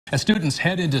As students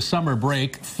head into summer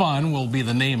break, fun will be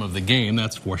the name of the game,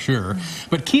 that's for sure.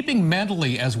 But keeping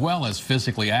mentally as well as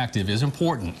physically active is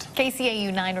important.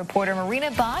 KCAU-9 reporter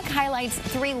Marina Bach highlights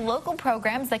 3 local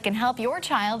programs that can help your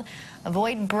child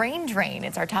avoid brain drain.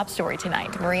 It's our top story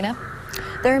tonight. Marina?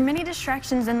 There are many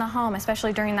distractions in the home,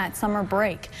 especially during that summer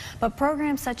break. But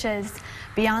programs such as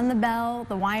Beyond the Bell,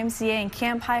 the YMCA, and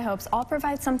Camp High Hopes all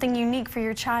provide something unique for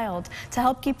your child to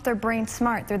help keep their brain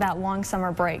smart through that long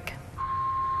summer break.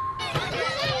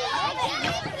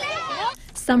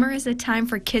 Summer is a time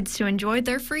for kids to enjoy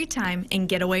their free time and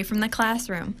get away from the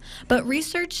classroom. But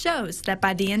research shows that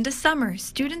by the end of summer,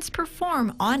 students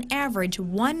perform on average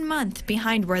 1 month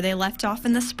behind where they left off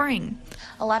in the spring.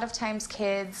 A lot of times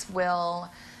kids will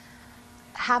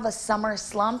have a summer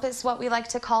slump, is what we like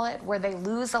to call it, where they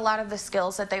lose a lot of the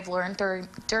skills that they've learned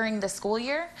during the school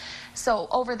year. So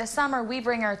over the summer, we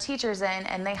bring our teachers in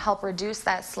and they help reduce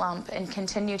that slump and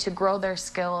continue to grow their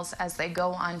skills as they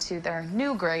go on to their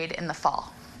new grade in the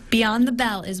fall. Beyond the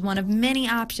Bell is one of many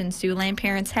options Siouxland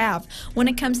parents have when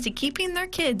it comes to keeping their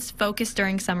kids focused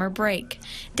during summer break.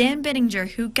 Dan Bittinger,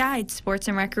 who guides sports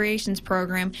and recreations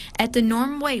program at the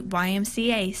Norm Waite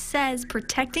YMCA, says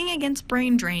protecting against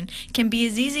brain drain can be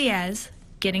as easy as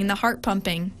getting the heart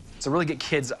pumping. To really get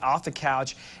kids off the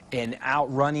couch and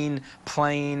out running,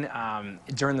 playing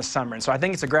during the summer. And so I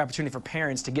think it's a great opportunity for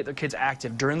parents to get their kids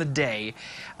active during the day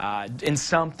in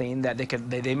something that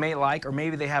they may like, or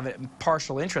maybe they have a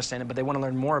partial interest in it, but they want to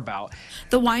learn more about.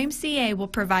 The YMCA will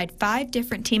provide 5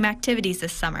 different team activities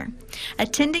this summer.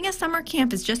 Attending a summer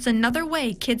camp is just another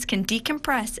way kids can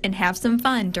decompress and have some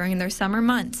fun during their summer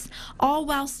months, all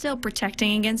while still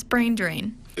protecting against brain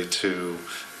drain. To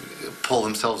pull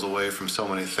themselves away from so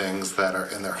many things that are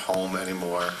in their home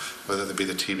anymore, whether it be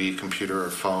the TV, computer, or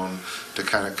phone, to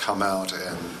kind of come out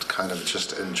and kind of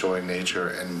just enjoy nature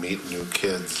and meet new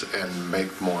kids and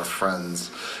make more friends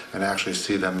and actually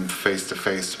see them face to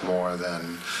face more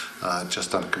than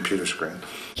just on a computer screen.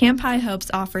 Camp High Hopes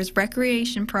offers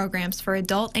recreation programs for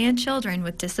adult and children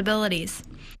with disabilities.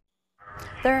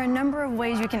 There are a number of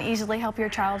ways you can easily help your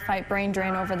child fight brain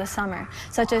drain over the summer,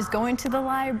 such as going to the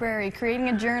library, creating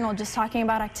a journal, just talking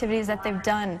about activities that they've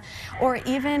done, or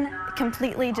even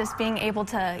completely just being able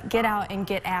to get out and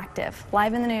get active.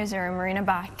 Live in the newsroom, Marina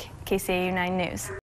Bach, KCAU 9 News.